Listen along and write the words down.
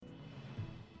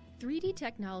3D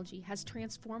technology has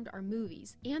transformed our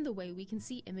movies and the way we can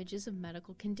see images of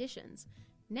medical conditions.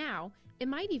 Now, it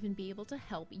might even be able to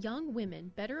help young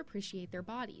women better appreciate their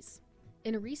bodies.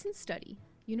 In a recent study,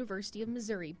 University of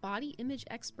Missouri body image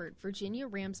expert Virginia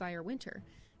Ramseyer Winter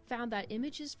found that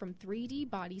images from 3D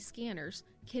body scanners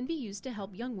can be used to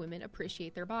help young women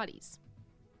appreciate their bodies.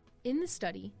 In the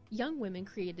study, young women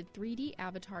created 3D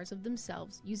avatars of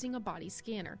themselves using a body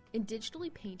scanner and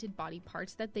digitally painted body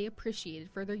parts that they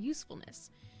appreciated for their usefulness.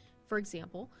 For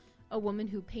example, a woman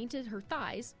who painted her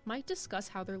thighs might discuss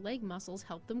how their leg muscles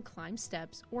help them climb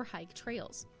steps or hike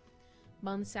trails.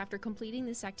 Months after completing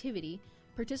this activity,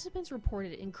 participants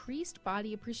reported increased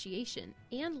body appreciation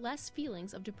and less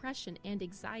feelings of depression and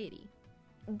anxiety.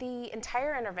 The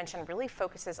entire intervention really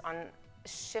focuses on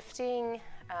shifting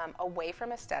away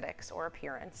from aesthetics or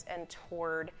appearance and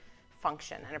toward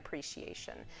function and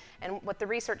appreciation. And what the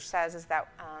research says is that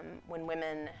when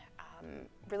women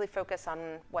really focus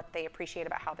on what they appreciate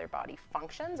about how their body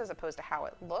functions as opposed to how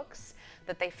it looks,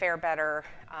 that they fare better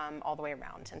all the way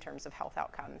around in terms of health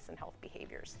outcomes and health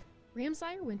behaviors.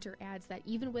 Ramseyer Winter adds that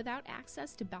even without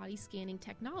access to body scanning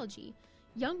technology,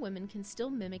 young women can still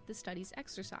mimic the study's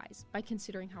exercise by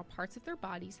considering how parts of their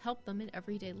bodies help them in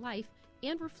everyday life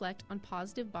and reflect on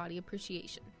positive body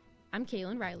appreciation. I'm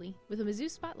Kaylin Riley with a Mizzou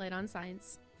Spotlight on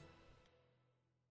Science.